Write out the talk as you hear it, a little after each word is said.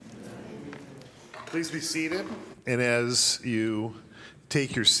Please be seated. And as you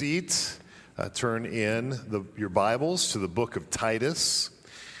take your seats, turn in your Bibles to the book of Titus,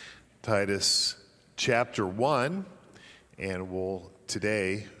 Titus chapter 1, and we'll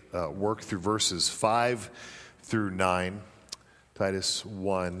today work through verses 5 through 9. Titus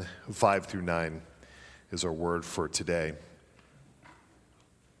 1, 5 through 9 is our word for today.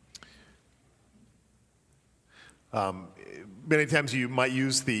 Many times you might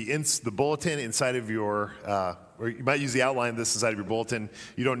use the bulletin inside of your, or you might use the outline of this inside of your bulletin.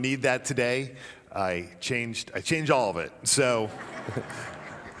 You don't need that today. I changed all of it. So,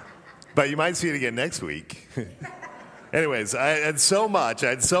 but you might see it again next week. Anyways, I had so much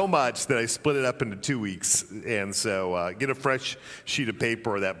that I split it up into 2 weeks. And so get a fresh sheet of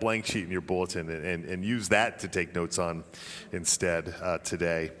paper or that blank sheet in your bulletin and use that to take notes on instead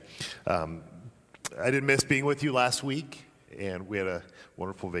today. I didn't miss being with you last week, and we had a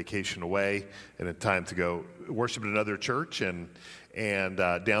wonderful vacation away and a time to go worship at another church. And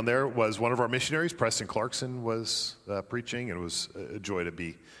down there was one of our missionaries, Preston Clarkson, was preaching, and it was a joy to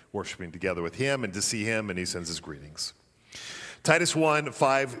be worshiping together with him and to see him, and he sends his greetings. Titus 1,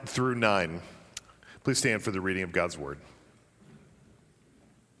 5 through 9. Please stand for the reading of God's word.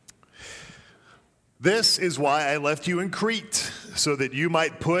 This is why I left you in Crete, so that you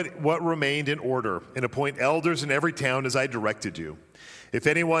might put what remained in order and appoint elders in every town as I directed you. If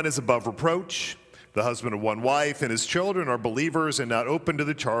anyone is above reproach, the husband of one wife, and his children are believers and not open to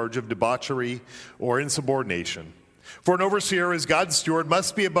the charge of debauchery or insubordination. For an overseer as God's steward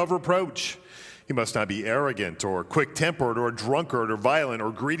must be above reproach. He must not be arrogant or quick-tempered or a drunkard or violent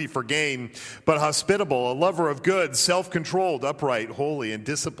or greedy for gain, but hospitable, a lover of good, self-controlled, upright, holy, and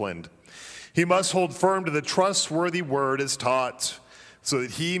disciplined. He must hold firm to the trustworthy word as taught, so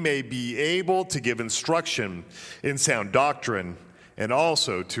that he may be able to give instruction in sound doctrine and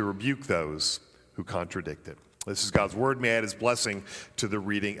also to rebuke those who contradict it. This is God's word. May I add his blessing to the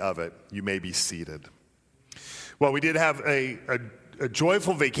reading of it. You may be seated. Well, we did have a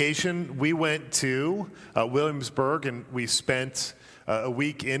joyful vacation. We went to Williamsburg, and we spent a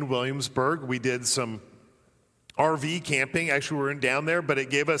week in Williamsburg. We did some RV camping. Actually, we weren't down there, but it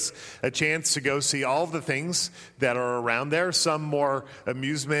gave us a chance to go see all of the things that are around there, some more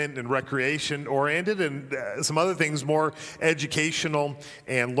amusement and recreation oriented, and some other things more educational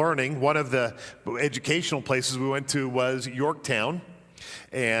and learning. One of the educational places we went to was Yorktown,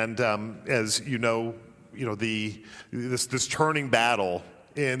 and as you know, this turning battle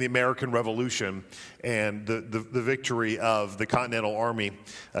in the American Revolution and the victory of the Continental Army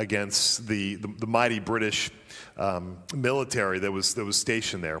against the mighty British military that was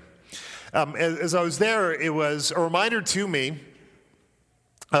stationed there. As I was there, it was a reminder to me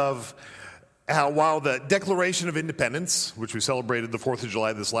of how while the Declaration of Independence, which we celebrated the 4th of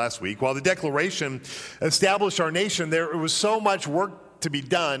July this last week, while the Declaration established our nation, there was so much work to be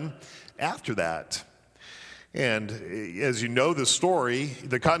done after that. And as you know the story,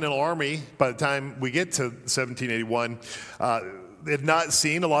 the Continental Army, by the time we get to 1781, had not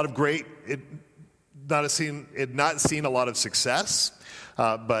seen a lot of success.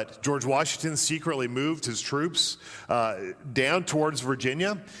 But George Washington secretly moved his troops down towards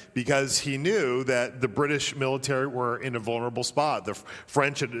Virginia because he knew that the British military were in a vulnerable spot. The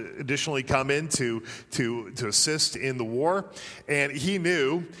French had additionally come in to assist in the war, and he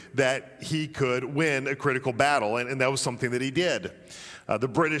knew that he could win a critical battle, and that was something that he did. The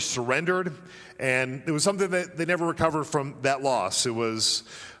British surrendered, and it was something that they never recovered from that loss. It was,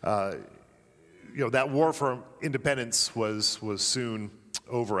 that war for independence was soon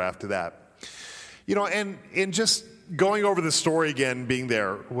over after that. And in just going over the story again, being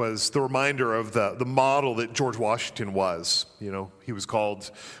there was the reminder of the model that George Washington was. He was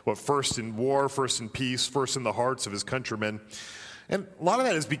called, first in war, first in peace, first in the hearts of his countrymen. And a lot of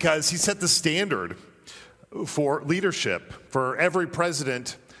that is because he set the standard for leadership for every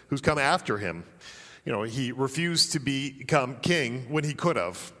president who's come after him. He refused to become king when he could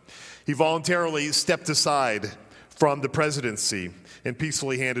have. He voluntarily stepped aside from the presidency and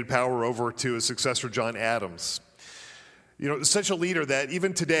peacefully handed power over to his successor, John Adams. Such a leader that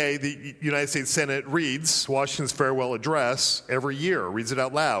even today, the United States Senate reads Washington's farewell address every year, reads it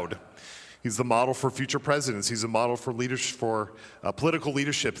out loud. He's the model for future presidents. He's a model for leadership, for political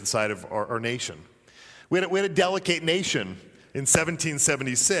leadership inside of our nation. We had a delicate nation in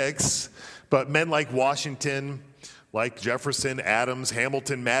 1776, but men like Washington, like Jefferson, Adams,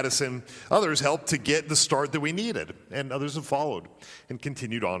 Hamilton, Madison, others helped to get the start that we needed, and others have followed and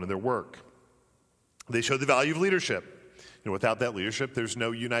continued on in their work. They showed the value of leadership. Without that leadership, there's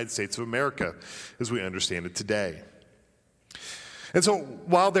no United States of America as we understand it today. And so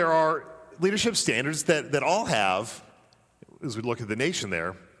while there are leadership standards that all have, as we look at the nation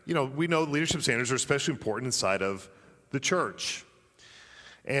there, we know leadership standards are especially important inside of the church.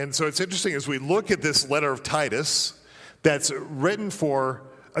 And so it's interesting as we look at this letter of Titus that's written for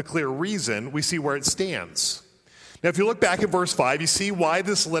a clear reason, we see where it stands. Now, if you look back at verse 5, you see why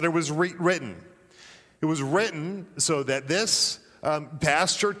this letter was written. It was written so that this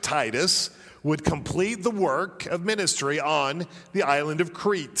pastor, Titus, would complete the work of ministry on the island of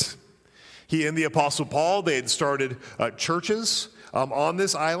Crete. He and the Apostle Paul, they had started churches on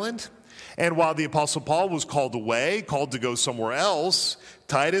this island. And while the Apostle Paul was called away, called to go somewhere else,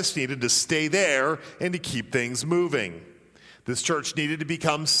 Titus needed to stay there and to keep things moving. This church needed to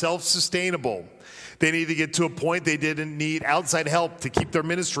become self-sustainable. They needed to get to a point they didn't need outside help to keep their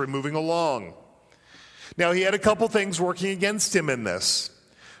ministry moving along. Now, he had a couple things working against him in this.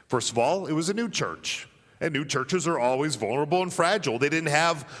 First of all, it was a new church. And new churches are always vulnerable and fragile. They didn't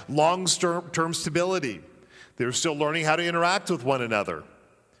have long-term stability. They were still learning how to interact with one another.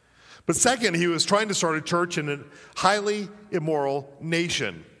 But second, he was trying to start a church in a highly immoral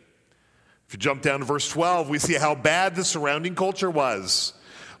nation. If you jump down to verse 12, we see how bad the surrounding culture was.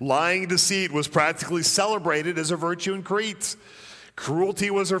 Lying and deceit was practically celebrated as a virtue in Crete.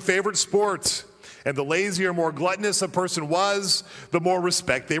 Cruelty was her favorite sport. And the lazier, more gluttonous a person was, the more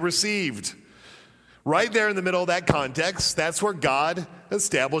respect they received. Right there in the middle of that context, that's where God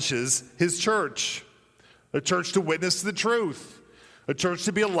establishes his church. A church to witness to the truth. A church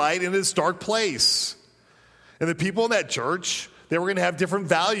to be a light in this dark place. And the people in that church, they were going to have different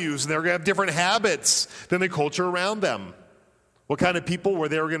values, and they were going to have different habits than the culture around them. What kind of people were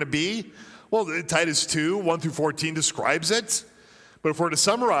they going to be? Well, Titus 2, 1 through 14 describes it. But if we're to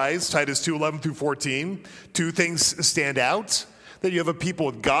summarize Titus 2, 11 through 14, two things stand out. That you have a people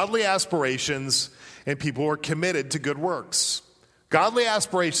with godly aspirations and people who are committed to good works. Godly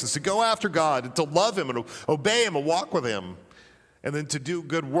aspirations, to go after God, and to love him, and obey him, and walk with him. And then to do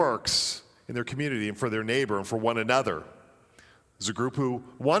good works in their community and for their neighbor and for one another. There's a group who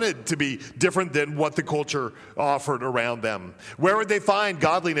wanted to be different than what the culture offered around them. Where would they find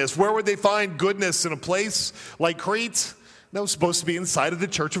godliness? Where would they find goodness in a place like Crete? That was supposed to be inside of the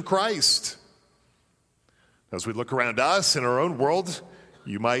Church of Christ. As we look around us in our own world,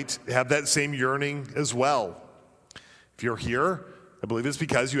 you might have that same yearning as well. If you're here, I believe it's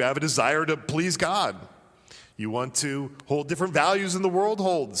because you have a desire to please God. You want to hold different values than the world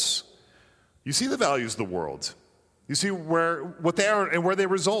holds. You see the values of the world. You see what they are and where they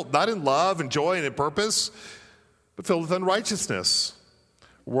result, not in love and joy and in purpose, but filled with unrighteousness.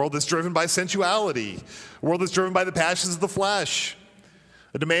 A world that's driven by sensuality. A world that's driven by the passions of the flesh.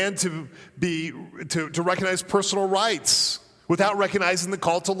 A demand to recognize personal rights without recognizing the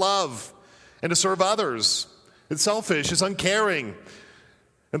call to love and to serve others. It's selfish, it's uncaring,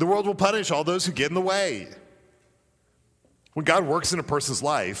 and the world will punish all those who get in the way. When God works in a person's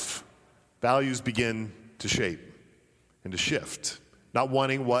life, values begin to shape and to shift. Not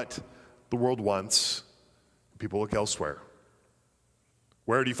wanting what the world wants, people look elsewhere.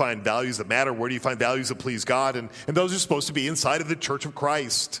 Where do you find values that matter? Where do you find values that please God? And those are supposed to be inside of the Church of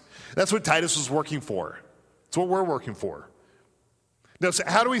Christ. That's what Titus was working for. It's what we're working for. Now, so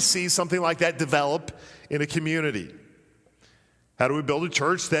how do we see something like that develop in a community? How do we build a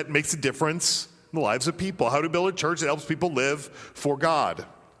church that makes a difference in the lives of people? How do we build a church that helps people live for God?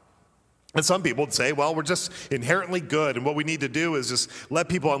 And some people would say, well, we're just inherently good, and what we need to do is just let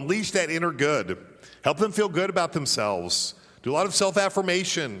people unleash that inner good, help them feel good about themselves, do a lot of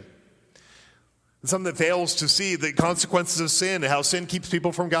self-affirmation. Something that fails to see the consequences of sin and how sin keeps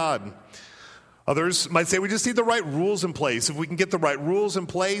people from God. Others might say we just need the right rules in place. If we can get the right rules in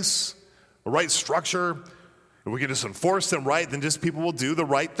place, the right structure, if we can just enforce them right, then just people will do the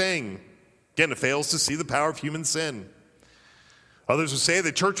right thing. Again, it fails to see the power of human sin. Others would say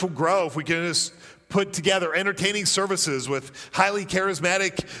the church will grow if we can just put together entertaining services with highly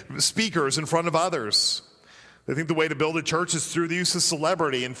charismatic speakers in front of others. They think the way to build a church is through the use of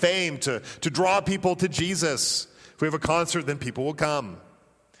celebrity and fame to draw people to Jesus. If we have a concert, then people will come.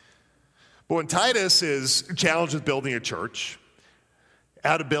 But when Titus is challenged with building a church,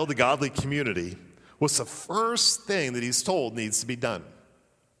 how to build a godly community, what's the first thing that he's told needs to be done?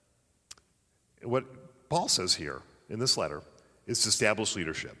 What Paul says here in this letter is to establish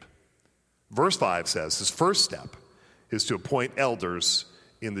leadership. Verse 5 says his first step is to appoint elders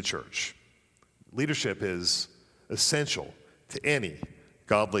in the church. Leadership is essential to any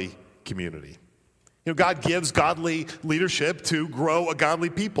godly community. God gives godly leadership to grow a godly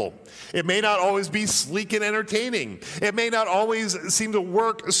people. It may not always be sleek and entertaining. It may not always seem to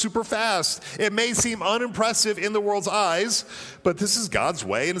work super fast. It may seem unimpressive in the world's eyes, but this is God's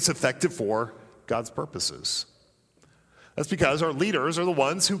way and it's effective for God's purposes. That's because our leaders are the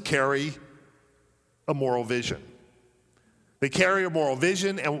ones who carry a moral vision. They carry a moral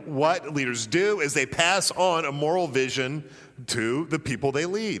vision, and what leaders do is they pass on a moral vision to the people they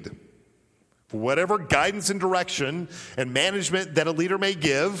lead. Whatever guidance and direction and management that a leader may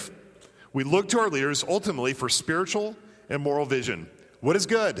give, we look to our leaders ultimately for spiritual and moral vision. What is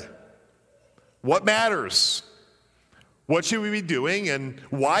good? What matters? What should we be doing, and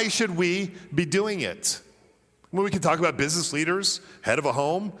why should we be doing it? When we can talk about business leaders, head of a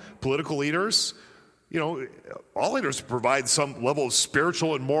home, political leaders, all leaders provide some level of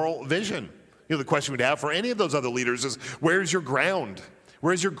spiritual and moral vision. The question we'd have for any of those other leaders is, where's your ground?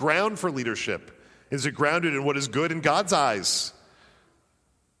 Where's your ground for leadership? Is it grounded in what is good in God's eyes?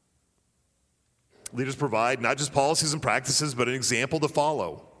 Leaders provide not just policies and practices, but an example to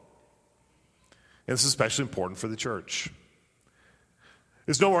follow. And this is especially important for the church.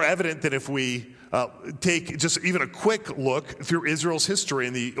 It's no more evident than if we take just even a quick look through Israel's history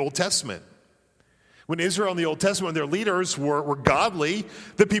in the Old Testament. When Israel in the Old Testament, when their leaders were godly,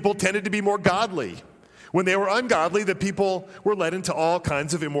 the people tended to be more godly. When they were ungodly, the people were led into all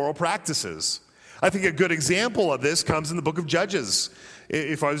kinds of immoral practices. I think a good example of this comes in the book of Judges.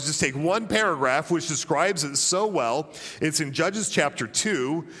 If I was just take one paragraph which describes it so well, it's in Judges chapter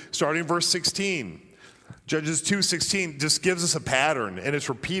 2, starting verse 16. Judges 2:16 just gives us a pattern, and it's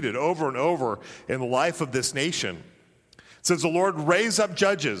repeated over and over in the life of this nation. It says, "The Lord raised up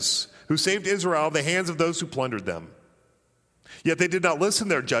judges who saved Israel out of the hands of those who plundered them. Yet they did not listen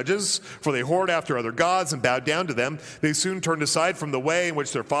to their judges, for they whored after other gods and bowed down to them. They soon turned aside from the way in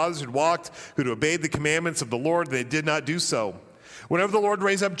which their fathers had walked, who had obeyed the commandments of the Lord, and they did not do so. Whenever the Lord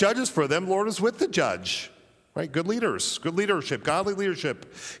raised up judges for them, the Lord was with the judge." Right? Good leaders, good leadership, godly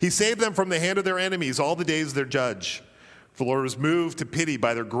leadership. "He saved them from the hand of their enemies all the days of their judge. For the Lord was moved to pity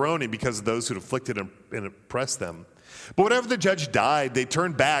by their groaning because of those who had afflicted and oppressed them. But whenever the judge died, they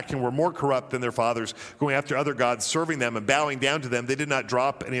turned back and were more corrupt than their fathers, going after other gods, serving them and bowing down to them. They did not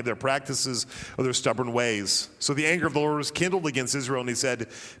drop any of their practices or their stubborn ways. So the anger of the Lord was kindled against Israel, and he said,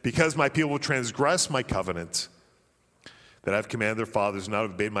 'Because my people transgress my covenant that I've commanded their fathers and not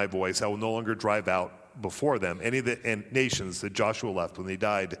have obeyed my voice, I will no longer drive out before them any of the nations that Joshua left when they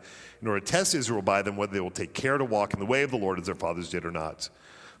died, in order to test Israel by them whether they will take care to walk in the way of the Lord as their fathers did or not.'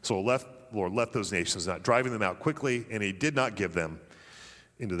 So the Lord left those nations, not driving them out quickly, and he did not give them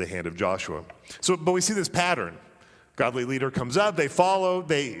into the hand of Joshua." But we see this pattern. Godly leader comes up, they follow,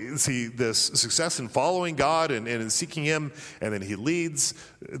 they see this success in following God and in seeking him, and then he leads.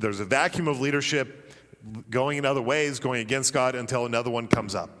 There's a vacuum of leadership going in other ways, going against God, until another one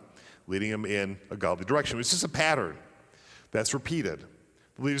comes up, leading him in a godly direction. It's just a pattern that's repeated.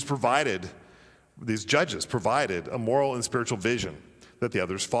 The leaders provided, these judges provided a moral and spiritual vision that the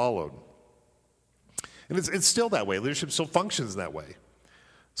others followed. And it's still that way. Leadership still functions that way.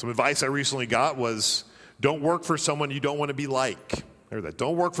 Some advice I recently got was, don't work for someone you don't want to be like. I heard that.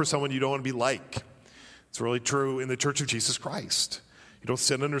 Don't work for someone you don't want to be like. It's really true in the Church of Jesus Christ. You don't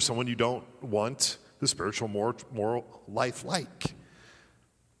sit under someone you don't want the spiritual, moral life like.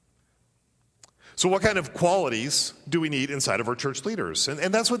 So what kind of qualities do we need inside of our church leaders?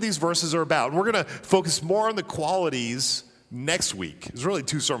 And that's what these verses are about. And we're going to focus more on the qualities next week. It's really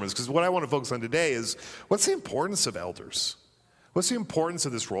two sermons, because what I want to focus on today is, what's the importance of elders? What's the importance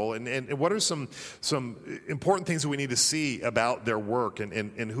of this role? And what are some important things that we need to see about their work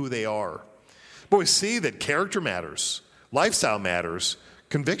and who they are? But we see that character matters, lifestyle matters,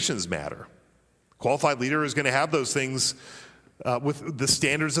 convictions matter. Qualified leader is going to have those things with the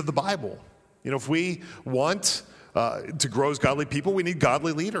standards of the Bible. If we want to grow as godly people, we need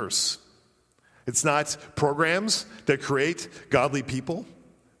godly leaders. It's not programs that create godly people.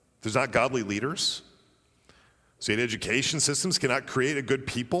 There's not godly leaders. State education systems cannot create a good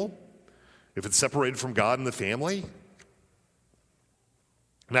people if it's separated from God and the family.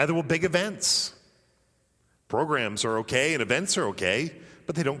 Neither will big events. Programs are okay and events are okay,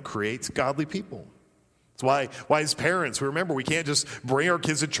 but they don't create godly people. That's why as parents, we remember we can't just bring our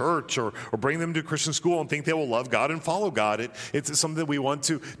kids to church or bring them to Christian school and think they will love God and follow God. It's something that we want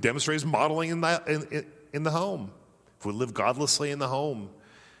to demonstrate as modeling in the home. If we live godlessly in the home,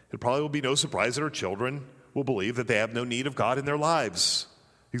 it probably will be no surprise that our children will believe that they have no need of God in their lives.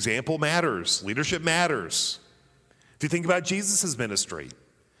 Example matters. Leadership matters. If you think about Jesus' ministry,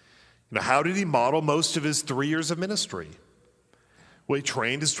 how did he model most of his 3 years of ministry? Well, he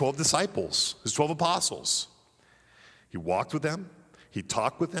trained his 12 disciples, his 12 apostles. He walked with them. He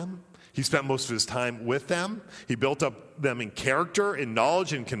talked with them. He spent most of his time with them. He built up them in character, in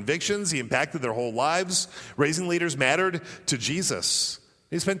knowledge, and convictions. He impacted their whole lives. Raising leaders mattered to Jesus.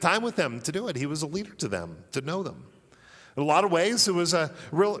 He spent time with them to do it. He was a leader to them, to know them. In a lot of ways, it was a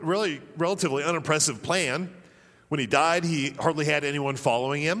really relatively unimpressive plan. When he died, he hardly had anyone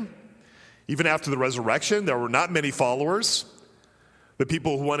following him. Even after the resurrection, there were not many followers. The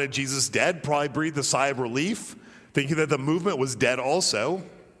people who wanted Jesus dead probably breathed a sigh of relief, thinking that the movement was dead also.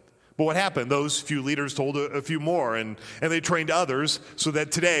 But what happened? Those few leaders told a few more, and they trained others, so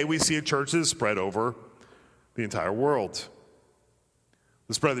that today we see a church that is spread over the entire world.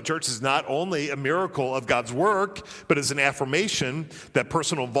 The spread of the church is not only a miracle of God's work, but is an affirmation that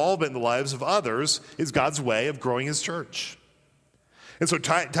personal involvement in the lives of others is God's way of growing his church. And so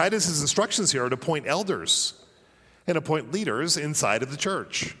Titus's instructions here are to appoint elders and appoint leaders inside of the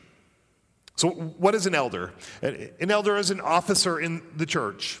church. So what is an elder? An elder is an officer in the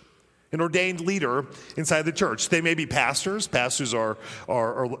church, an ordained leader inside the church. They may be pastors. Pastors are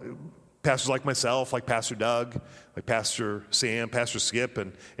pastors like myself, like Pastor Doug, like Pastor Sam, Pastor Skip,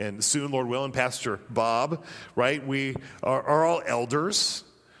 and soon, Lord willing, Pastor Bob, right? We are all elders.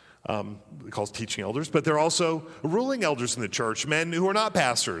 We call us teaching elders, but they're also ruling elders in the church, men who are not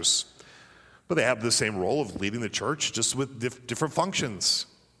pastors. But they have the same role of leading the church, just with different functions.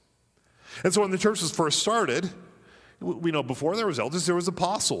 And so when the church was first started, we know before there was elders, there was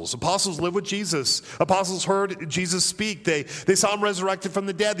apostles. Apostles lived with Jesus. Apostles heard Jesus speak. They saw him resurrected from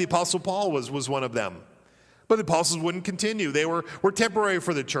the dead. The apostle Paul was one of them. But the apostles wouldn't continue. They were temporary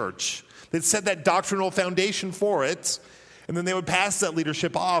for the church. They'd set that doctrinal foundation for it, and then they would pass that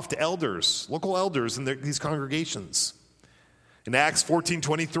leadership off to elders, local elders in these congregations. In Acts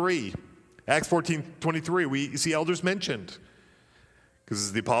 14:23, we see elders mentioned. Because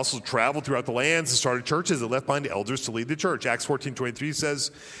as the apostles traveled throughout the lands and started churches, they left behind elders to lead the church. Acts 14:23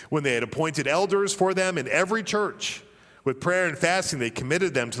 says, when they had appointed elders for them in every church, with prayer and fasting, they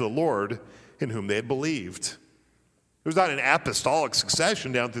committed them to the Lord in whom they had believed. There was not an apostolic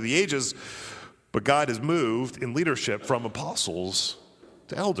succession down through the ages, but God has moved in leadership from apostles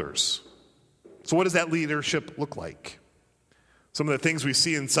to elders. So what does that leadership look like? Some of the things we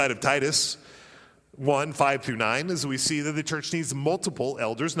see inside of Titus 1:5-9 is we see that the church needs multiple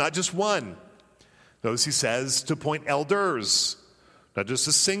elders, not just one. Notice he says to appoint elders, not just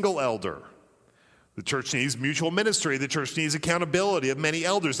a single elder. The church needs mutual ministry. The church needs accountability of many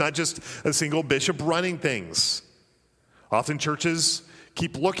elders, not just a single bishop running things. Often churches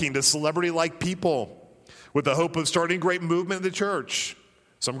keep looking to celebrity-like people with the hope of starting a great movement in the church.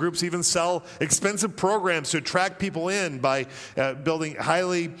 Some groups even sell expensive programs to attract people in by building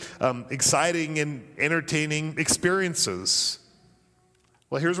highly exciting and entertaining experiences.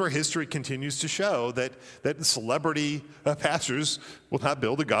 Well, here's where history continues to show that celebrity pastors will not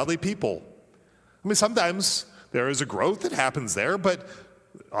build a godly people. I mean, sometimes there is a growth that happens there, but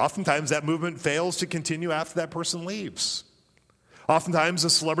oftentimes that movement fails to continue after that person leaves. Oftentimes a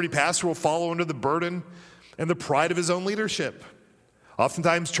celebrity pastor will follow under the burden and the pride of his own leadership.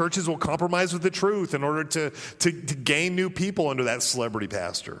 Oftentimes churches will compromise with the truth in order to gain new people under that celebrity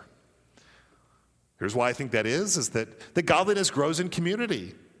pastor. Here's why I think that is that godliness grows in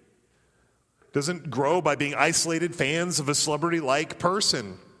community. It doesn't grow by being isolated fans of a celebrity-like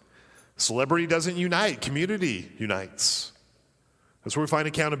person. Celebrity doesn't unite, community unites. That's where we find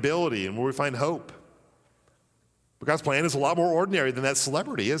accountability and where we find hope. But God's plan is a lot more ordinary than that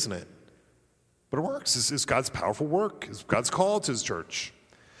celebrity, isn't it? But it works. It's God's powerful work. It's God's call to his church.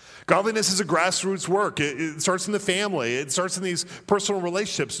 Godliness is a grassroots work. It starts in the family. It starts in these personal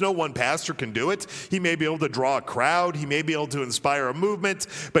relationships. No one pastor can do it. He may be able to draw a crowd. He may be able to inspire a movement,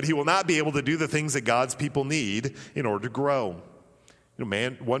 but he will not be able to do the things that God's people need in order to grow.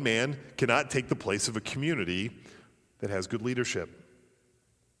 One man cannot take the place of a community that has good leadership.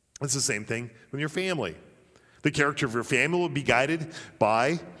 It's the same thing with your family. The character of your family will be guided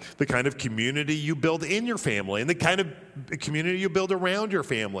by the kind of community you build in your family and the kind of community you build around your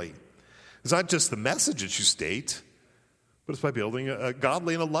family. It's not just the message that you state, but it's by building a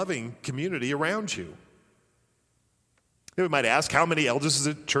godly and a loving community around you. We might ask, how many elders does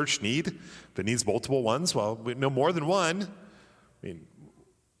a church need? If it needs multiple ones, well, no more than one. I mean,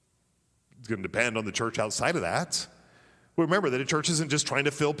 it's going to depend on the church outside of that. But remember that a church isn't just trying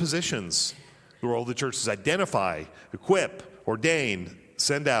to fill positions. The role of the church is identify, equip, ordain,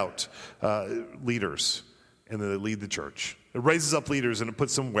 send out leaders, and then they lead the church. It raises up leaders and it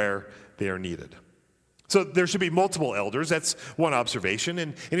puts them where they are needed. So there should be multiple elders. That's one observation.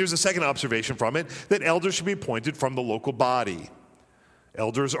 And here's a second observation from it, that elders should be appointed from the local body.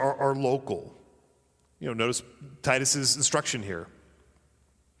 Elders are local. Notice Titus's instruction here.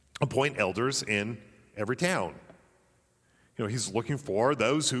 Appoint elders in every town. He's looking for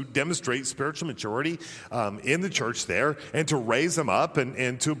those who demonstrate spiritual maturity in the church there, and to raise them up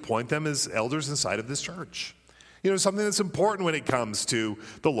and to appoint them as elders inside of this church. Something that's important when it comes to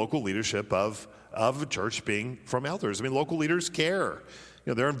the local leadership of a church being from elders. Local leaders care.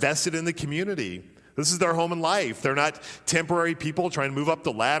 They're invested in the community. This is their home in life. They're not temporary people trying to move up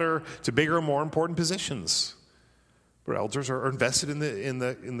the ladder to bigger and more important positions. But elders are invested in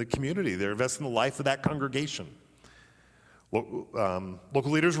the community. They're invested in the life of that congregation.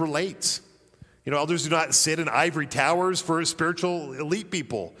 Local leaders relate. Elders do not sit in ivory towers for spiritual elite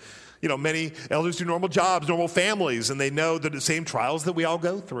people. Many elders do normal jobs, normal families, and they know the same trials that we all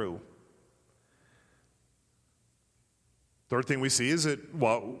go through. Third thing we see is that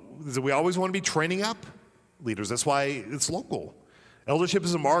we always want to be training up leaders. That's why it's local. Eldership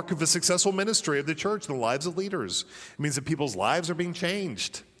is a mark of the successful ministry of the church in the lives of leaders. It means that people's lives are being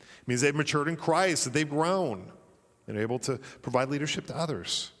changed. It means they've matured in Christ, that they've grown, and are able to provide leadership to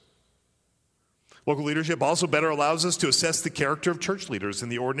others. Local leadership also better allows us to assess the character of church leaders in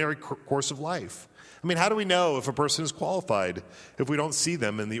the ordinary course of life. How do we know if a person is qualified if we don't see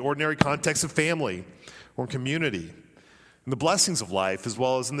them in the ordinary context of family or community, in the blessings of life, as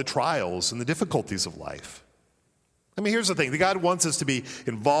well as in the trials and the difficulties of life? Here's the thing. God wants us to be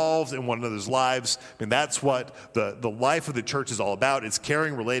involved in one another's lives. That's what the life of the church is all about. It's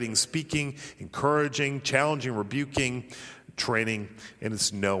caring, relating, speaking, encouraging, challenging, rebuking, training, and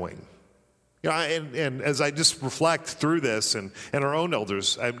it's knowing. And as I just reflect through this and our own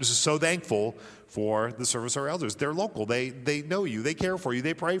elders, I'm just so thankful for the service of our elders. They're local. They know you. They care for you.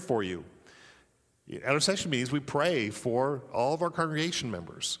 They pray for you. At our session meetings, we pray for all of our congregation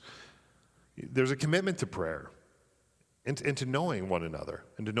members. There's a commitment to prayer and to knowing one another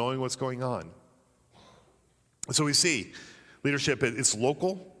and to knowing what's going on. So we see leadership, it's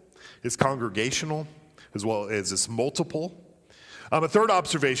local, it's congregational, as well as it's multiple. A third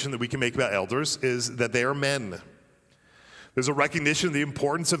observation that we can make about elders is that they are men. There's a recognition of the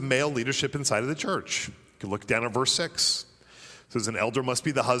importance of male leadership inside of the church. You can look down at verse 6. It says, an elder must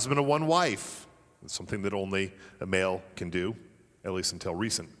be the husband of one wife. It's something that only a male can do, at least until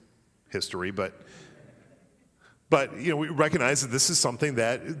recent history. But we recognize that this is something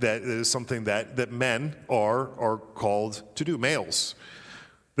that men are called to do, males.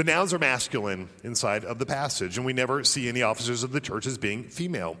 The nouns are masculine inside of the passage, and we never see any officers of the church as being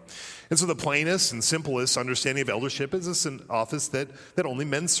female. And so the plainest and simplest understanding of eldership is this an office that only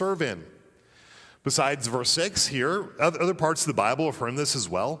men serve in. Besides verse 6 here, other parts of the Bible affirm this as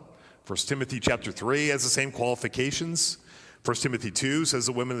well. 1 Timothy chapter 3 has the same qualifications. 1 Timothy 2 says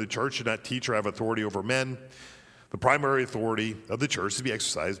the women of the church should not teach or have authority over men. The primary authority of the church is to be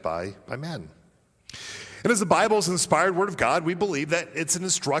exercised by men. And as the Bible is an inspired word of God, we believe that it's an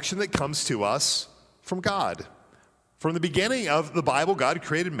instruction that comes to us from God. From the beginning of the Bible, God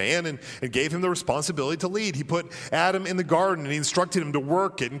created man and gave him the responsibility to lead. He put Adam in the garden and he instructed him to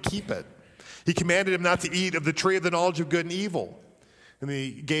work it and keep it. He commanded him not to eat of the tree of the knowledge of good and evil. And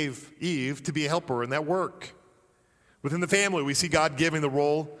he gave Eve to be a helper in that work. Within the family, we see God giving the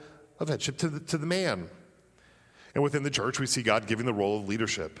role of headship to the man. And within the church, we see God giving the role of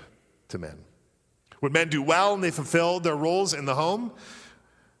leadership to men. When men do well and they fulfill their roles in the home,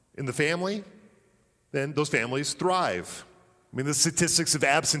 in the family, then those families thrive. The statistics of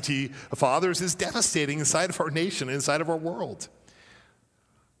absentee fathers is devastating inside of our nation, inside of our world.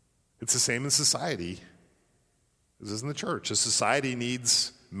 It's the same in society as is in the church. A society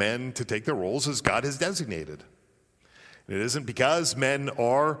needs men to take their roles as God has designated. And it isn't because men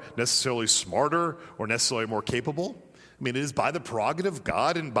are necessarily smarter or necessarily more capable. It is by the prerogative of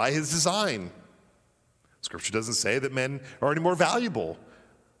God and by his design. Scripture doesn't say that men are any more valuable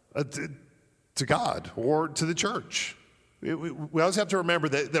to God or to the church. We always have to remember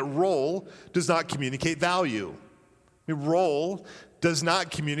that role does not communicate value. Role does not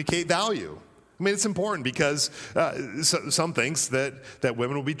communicate value. It's important because some thinks that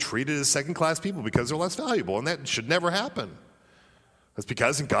women will be treated as second-class people because they're less valuable, and that should never happen. That's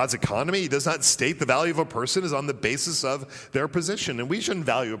because in God's economy, he does not state the value of a person is on the basis of their position. And we shouldn't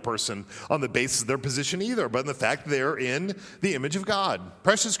value a person on the basis of their position either, but in the fact that they're in the image of God,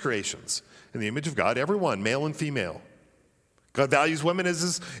 precious creations. In the image of God, everyone, male and female. God values women as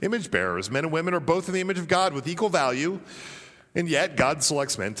his image bearers. Men and women are both in the image of God with equal value, and yet God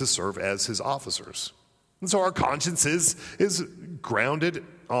selects men to serve as his officers. And so our conscience is grounded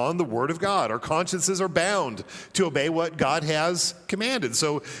on the word of God. Our consciences are bound to obey what God has commanded.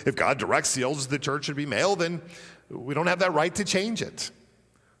 So if God directs the elders of the church to be male, then we don't have that right to change it.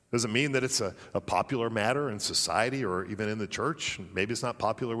 Doesn't mean that it's a popular matter in society or even in the church. Maybe it's not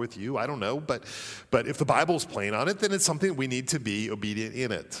popular with you, I don't know. But if the Bible's plain on it, then it's something we need to be obedient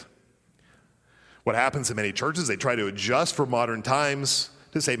in it. What happens in many churches, they try to adjust for modern times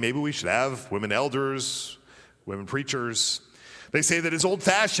to say maybe we should have women elders, women preachers. They say that it's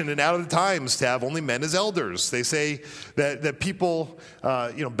old-fashioned and out of the times to have only men as elders. They say that people,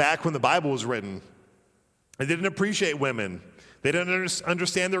 back when the Bible was written, they didn't appreciate women. They didn't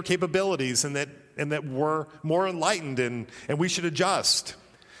understand their capabilities, and that we're more enlightened, and we should adjust.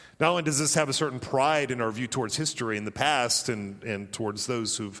 Not only does this have a certain pride in our view towards history in the past and towards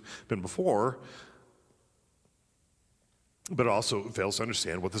those who've been before, but it also fails to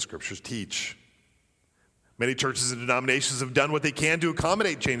understand what the Scriptures teach. Many churches and denominations have done what they can to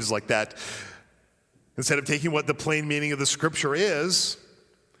accommodate changes like that. Instead of taking what the plain meaning of the Scripture is,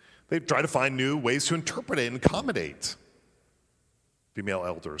 they try to find new ways to interpret it and accommodate female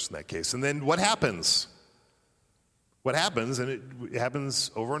elders in that case. And then what happens? What happens, and it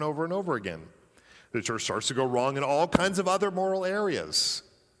happens over and over and over again. The church starts to go wrong in all kinds of other moral areas.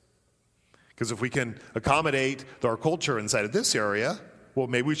 Because if we can accommodate our culture inside of this area, well,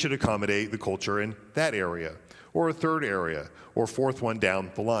 maybe we should accommodate the culture in that area, or a third area, or fourth one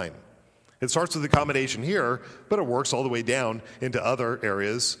down the line. It starts with accommodation here, but it works all the way down into other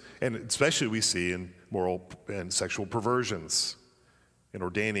areas, and especially we see in moral and sexual perversions, in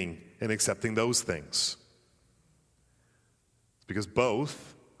ordaining and accepting those things. Because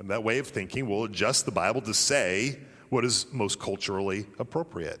both, and that way of thinking, will adjust the Bible to say what is most culturally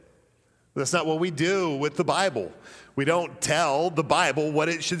appropriate. That's not what we do with the Bible. We don't tell the Bible what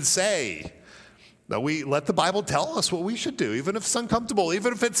it should say. No, we let the Bible tell us what we should do, even if it's uncomfortable,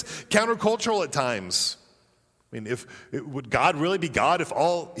 even if it's countercultural at times. I mean, would God really be God if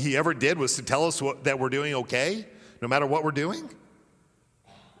all he ever did was to tell us that we're doing okay, no matter what we're doing?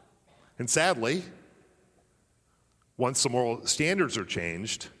 And sadly, once the moral standards are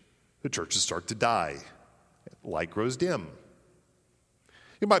changed, the churches start to die. Light grows dim.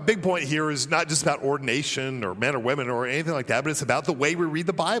 My big point here is not just about ordination or men or women or anything like that, but it's about the way we read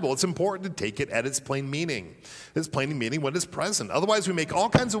the Bible. It's important to take it at its plain meaning. Its plain meaning when it's present. Otherwise, we make all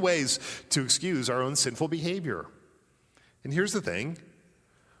kinds of ways to excuse our own sinful behavior. And here's the thing.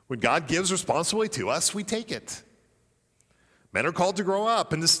 When God gives responsibility to us, we take it. Men are called to grow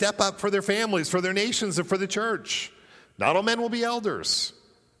up and to step up for their families, for their nations, and for the church. Not all men will be elders.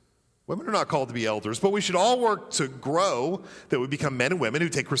 Women are not called to be elders, but we should all work to grow, that we become men and women who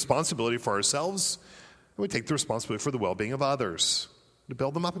take responsibility for ourselves, and we take the responsibility for the well-being of others, to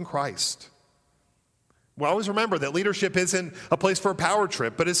build them up in Christ. We always remember that leadership isn't a place for a power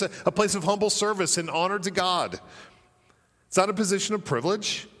trip, but it's a place of humble service and honor to God. It's not a position of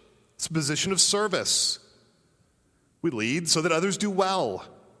privilege, it's a position of service. We lead so that others do well.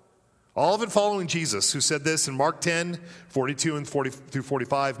 All of it following Jesus, who said this in Mark 10, 42 and 40 through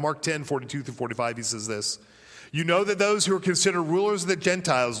 45. Mark 10, 42 through 45, he says this. You know that those who are considered rulers of the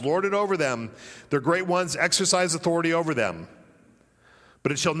Gentiles lord it over them. Their great ones exercise authority over them.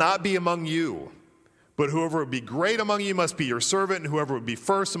 But it shall not be among you. But whoever would be great among you must be your servant, and whoever would be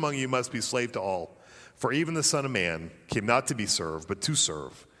first among you must be slave to all. For even the Son of Man came not to be served, but to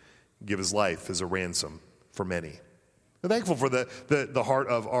serve, and give his life as a ransom for many. I'm thankful for the heart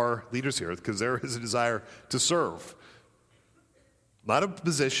of our leaders here, because there is a desire to serve. Not of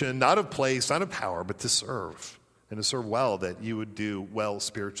position, not of place, not of power, but to serve. And to serve well, that you would do well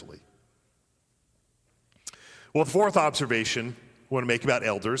spiritually. Well, the fourth observation I want to make about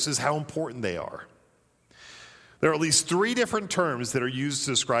elders is how important they are. There are at least 3 different terms that are used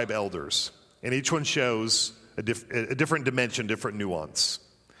to describe elders, and each one shows a different dimension, different nuance.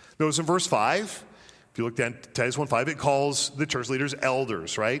 Notice in verse 5, if you look down Titus 1:5, it calls the church leaders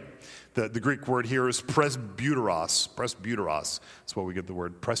elders, right? The Greek word here is presbyteros. Presbyteros. That's where we get the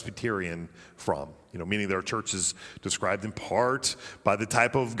word Presbyterian from. Meaning that our church is described in part by the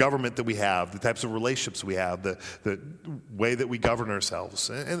type of government that we have, the types of relationships we have, the way that we govern ourselves.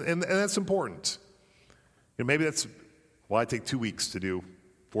 And that's important. Maybe that's why I take 2 weeks to do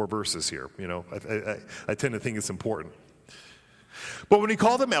 4 verses here. I tend to think it's important. But when we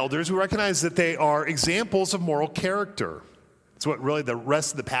call them elders, we recognize that they are examples of moral character. That's what really the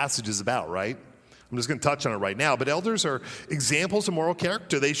rest of the passage is about, right? I'm just going to touch on it right now. But elders are examples of moral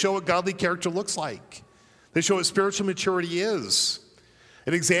character. They show what godly character looks like. They show what spiritual maturity is.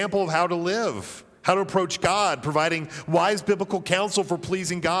 An example of how to live, how to approach God, providing wise biblical counsel for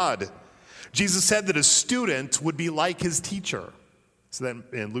pleasing God. Jesus said that a student would be like his teacher. So then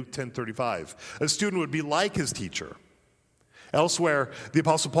in Luke 10:35, a student would be like his teacher. Elsewhere, the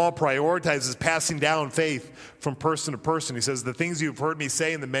Apostle Paul prioritizes passing down faith from person to person. He says, the things you've heard me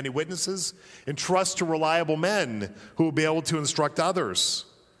say in the many witnesses, entrust to reliable men who will be able to instruct others.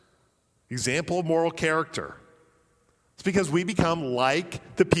 Example of moral character. It's because we become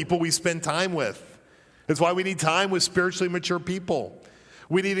like the people we spend time with. It's why we need time with spiritually mature people.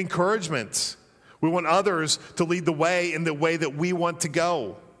 We need encouragement. We want others to lead the way in the way that we want to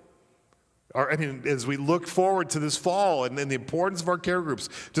go. As we look forward to this fall and the importance of our care groups,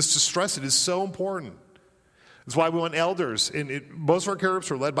 just to stress it is so important. That's why we want elders. Most of our care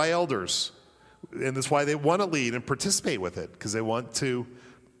groups are led by elders. And that's why they want to lead and participate with it, because they want to,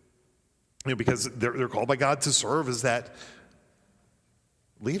 because they're called by God to serve as that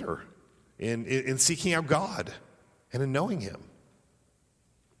leader in seeking out God and in knowing Him.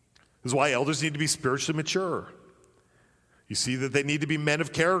 This is why elders need to be spiritually mature. You see that they need to be men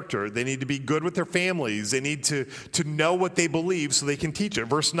of character. They need to be good with their families. They need to know what they believe so they can teach it.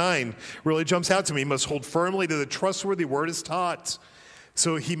 Verse 9 really jumps out to me. He must hold firmly to the trustworthy word as taught,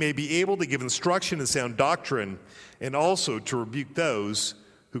 so he may be able to give instruction in sound doctrine and also to rebuke those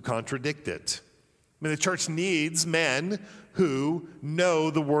who contradict it. The church needs men who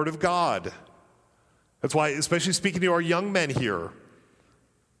know the word of God. That's why, especially speaking to our young men here,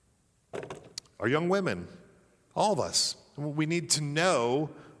 our young women, all of us, we need to know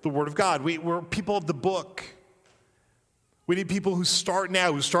the Word of God. We're people of the book. We need people who start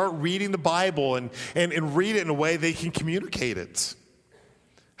now, who start reading the Bible and read it in a way they can communicate it.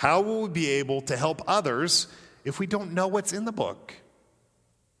 How will we be able to help others if we don't know what's in the book?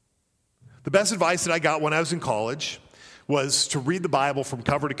 The best advice that I got when I was in college was to read the Bible from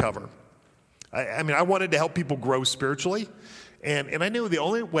cover to cover. I wanted to help people grow spiritually, and I knew the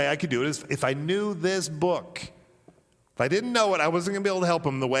only way I could do it is if I knew this book. If I didn't know it, I wasn't going to be able to help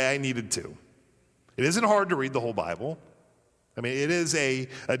them the way I needed to. It isn't hard to read the whole Bible. It is a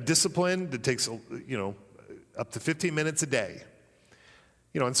discipline that takes, up to 15 minutes a day.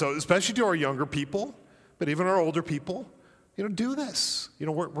 And so especially to our younger people, but even our older people, do this.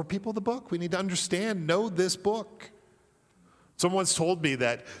 We're people of the book. We need to understand, know this book. Someone once told me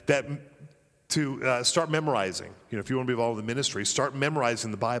that to start memorizing, if you want to be involved in the ministry, start memorizing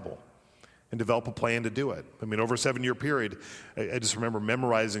the Bible and develop a plan to do it. Over a 7-year period, I just remember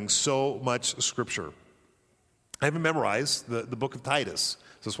memorizing so much scripture. I haven't memorized the book of Titus.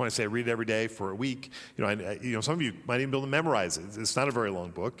 So that's when I say I read it every day for a week. Some of you might even be able to memorize it. It's not a very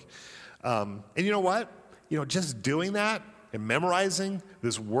long book. And you know what? Just doing that and memorizing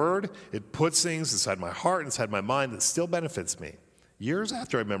this word, it puts things inside my heart, inside my mind that still benefits me. Years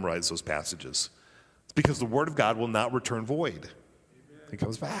after I memorize those passages. It's because the word of God will not return void. It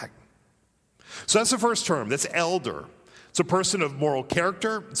comes back. So that's the first term. That's elder. It's a person of moral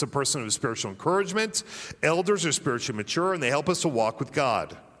character. It's a person of spiritual encouragement. Elders are spiritually mature, and they help us to walk with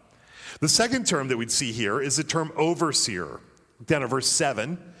God. The second term that we'd see here is the term overseer. Look down at verse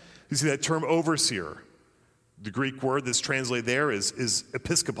 7. You see that term overseer. The Greek word that's translated there is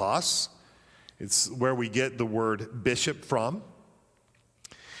episkopos. It's where we get the word bishop from.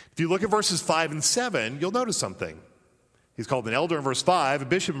 If you look at verses 5 and 7, you'll notice something. He's called an elder in verse 5, a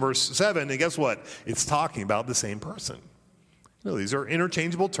bishop in verse 7, and guess what? It's talking about the same person. These are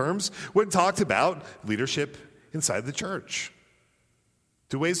interchangeable terms when talked about leadership inside the church.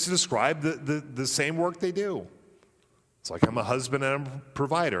 Two ways to describe the same work they do. It's like I'm a husband and I'm a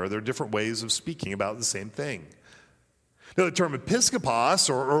provider. There are different ways of speaking about the same thing. Now, the term episkopos,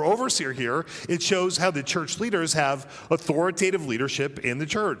 or overseer here, it shows how the church leaders have authoritative leadership in the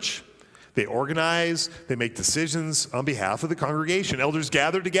church. They organize, they make decisions on behalf of the congregation. Elders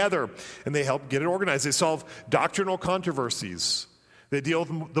gather together, and they help get it organized. They solve doctrinal controversies. They deal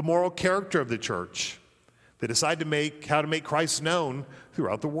with the moral character of the church. They decide how to make Christ known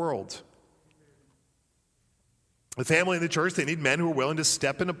throughout the world. The family in the church, they need men who are willing to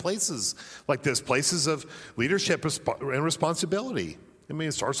step into places like this, places of leadership and responsibility.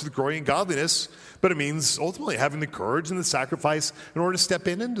 It starts with growing in godliness, but it means ultimately having the courage and the sacrifice in order to step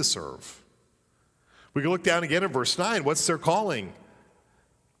in and to serve. We can look down again at verse 9. What's their calling?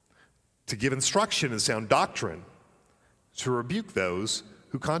 To give instruction and sound doctrine, to rebuke those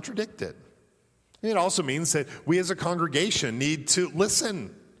who contradict it. It also means that we as a congregation need to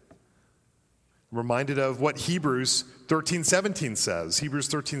listen. I'm reminded of what Hebrews 13:17 says. Hebrews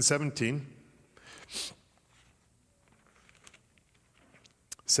 13:17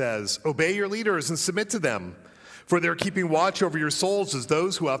 says, "Obey your leaders and submit to them, for they're keeping watch over your souls as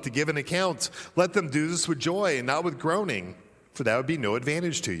those who have to give an account. Let them do this with joy and not with groaning, for that would be no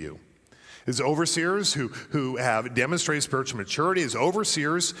advantage to you." As overseers who have demonstrated spiritual maturity, as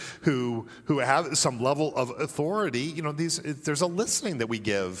overseers who have some level of authority, there's a listening that we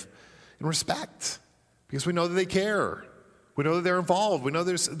give in respect because we know that they care. We know that they're involved. We know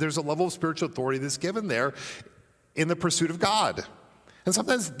there's a level of spiritual authority that's given there in the pursuit of God. And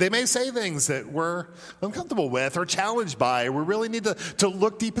sometimes they may say things that we're uncomfortable with or challenged by. We really need to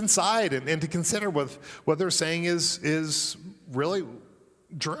look deep inside and to consider what they're saying is really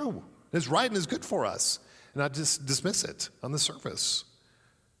true, is right, and is good for us, and not just dismiss it on the surface.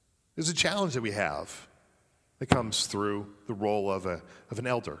 There's a challenge that we have that comes through the role of an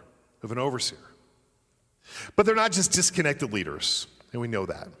elder, of an overseer. But they're not just disconnected leaders, and we know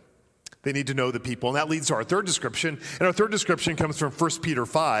that. They need to know the people, and that leads to our third description. And our third description comes from 1 Peter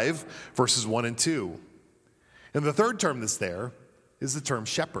 5, verses 1 and 2. And the third term that's there is the term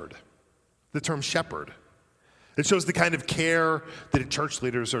shepherd. The term shepherd. It shows the kind of care that church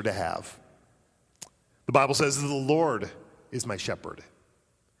leaders are to have. The Bible says that the Lord is my shepherd.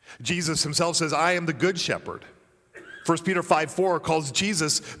 Jesus himself says, I am the good shepherd. 1 Peter 5:4 calls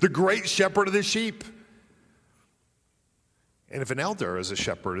Jesus the great shepherd of the sheep. And if an elder as a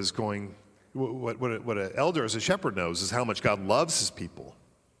shepherd is going, what an elder as a shepherd knows is how much God loves his people.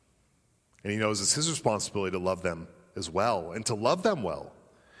 And he knows it's his responsibility to love them as well and to love them well.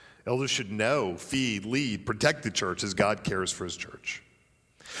 Elders should know, feed, lead, protect the church as God cares for his church.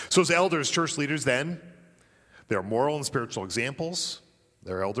 So as elders, church leaders then, they are moral and spiritual examples.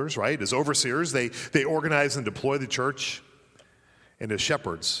 They're elders, right? As overseers, they organize and deploy the church. And as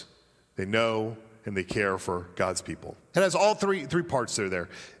shepherds, they know and they care for God's people. It has all three parts that are there.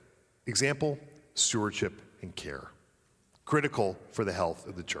 Example, stewardship, and care. Critical for the health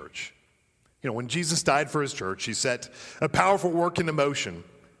of the church. When Jesus died for his church, he set a powerful work into motion.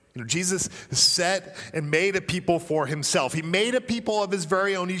 Jesus set and made a people for himself. He made a people of his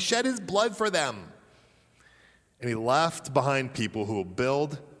very own. He shed his blood for them. And he left behind people who will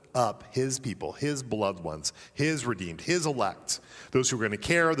build up his people, his beloved ones, his redeemed, his elect. Those who are going to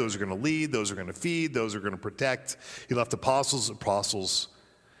care, those who are going to lead, those who are going to feed, those who are going to protect. He left apostles,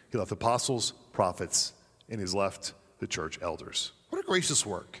 prophets, and he's left the church elders. What a gracious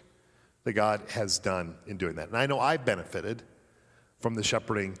work that God has done in doing that. And I know I've benefited from the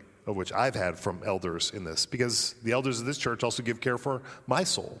shepherding of which I've had from elders in this, because the elders of this church also give care for my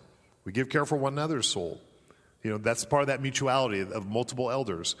soul. We give care for one another's soul. That's part of that mutuality of multiple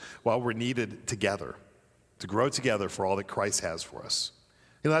elders while we're needed together to grow together for all that Christ has for us.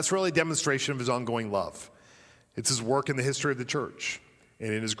 That's really a demonstration of his ongoing love. It's his work in the history of the church.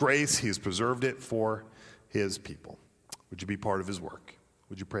 And in his grace, he has preserved it for his people. Would you be part of his work?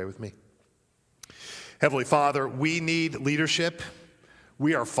 Would you pray with me? Heavenly Father, we need leadership.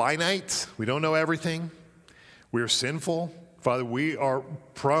 We are finite. We don't know everything. We are sinful. Father, we are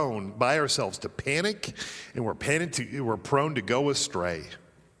prone by ourselves to panic, and we're prone to go astray.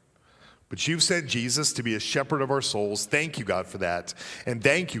 But you've sent Jesus to be a shepherd of our souls. Thank you, God, for that. And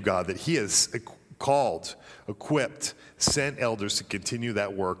thank you, God, that he has called, equipped, sent elders to continue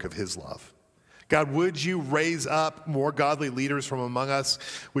that work of his love. God, would you raise up more godly leaders from among us?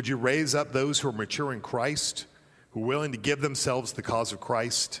 Would you raise up those who are mature in Christ, who are willing to give themselves the cause of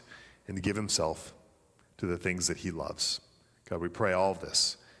Christ and to give himself to the things that he loves? God, we pray all of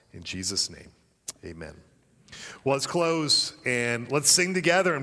this in Jesus' name. Amen. Well, let's close and let's sing together.